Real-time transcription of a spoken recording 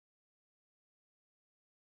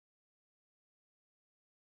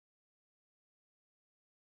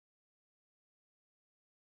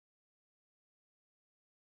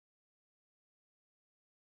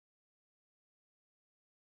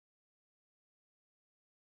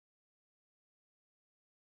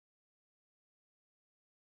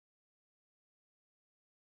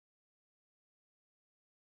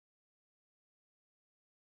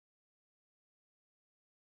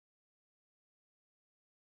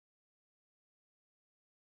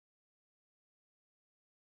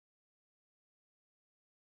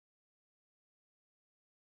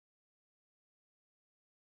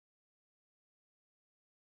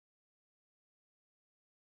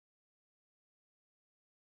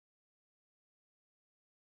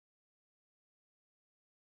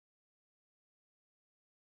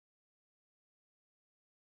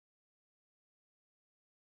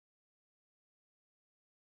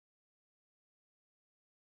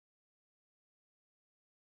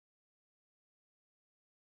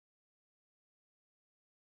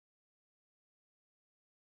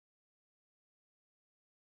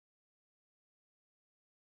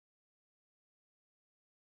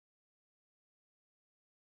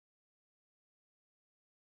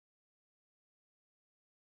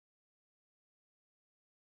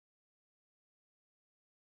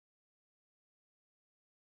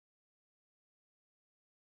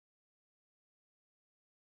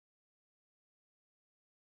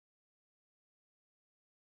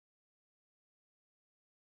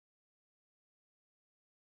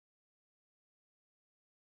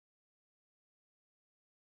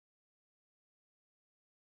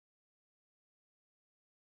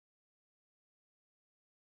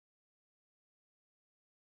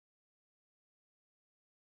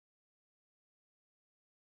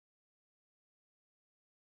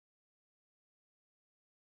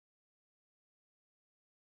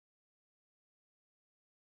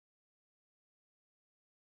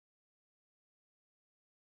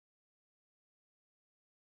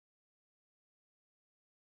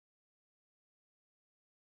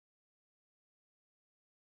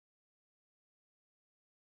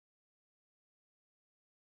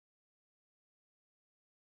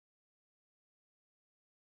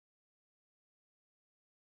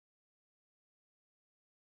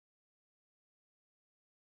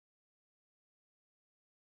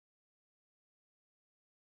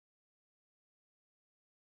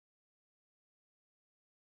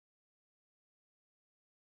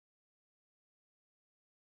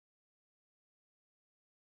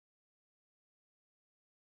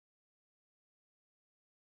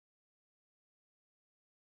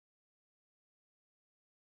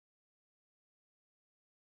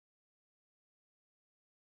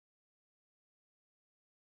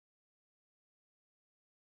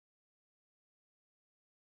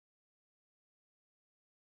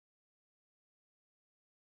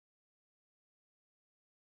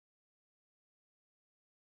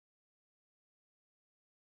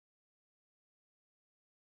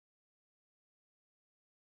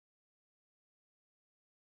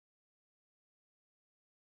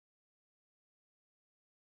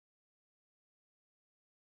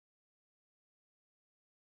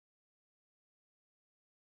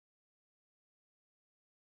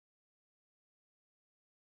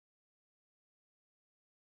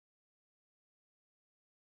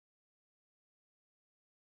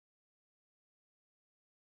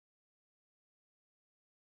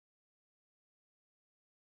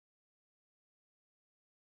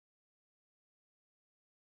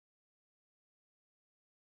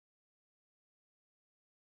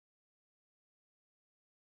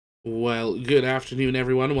Well, good afternoon,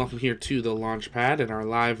 everyone. Welcome here to the launch pad and our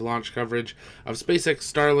live launch coverage of SpaceX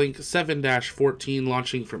Starlink 7-14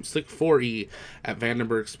 launching from Slick 4E at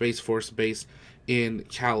Vandenberg Space Force Base in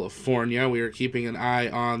California. We are keeping an eye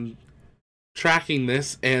on tracking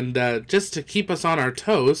this, and just to keep us on our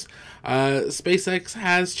toes, SpaceX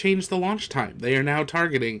has changed the launch time. They are now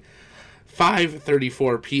targeting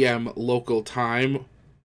 5:34 p.m. local time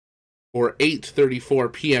or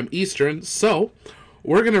 8:34 p.m. Eastern. So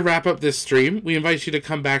we're going to wrap up this stream. We invite you to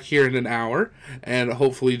come back here in an hour and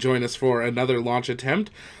hopefully join us for another launch attempt.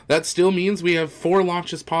 That still means we have 4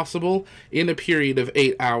 launches possible in a period of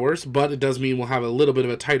 8 hours, but it does mean we'll have a little bit of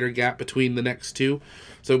a tighter gap between the next two.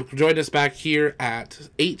 So join us back here at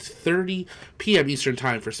 8:30 p.m. Eastern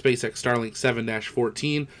Time for SpaceX Starlink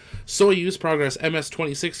 7-14. Soyuz Progress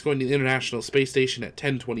MS-26 going to the International Space Station at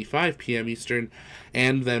 10:25 p.m. Eastern.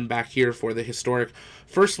 And then back here for the historic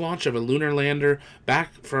first launch of a lunar lander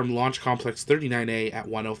back from Launch Complex 39A at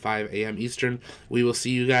 1:05 a.m. Eastern. We will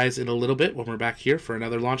see you guys in a little bit when we're back here for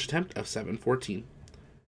another launch attempt of 7-14.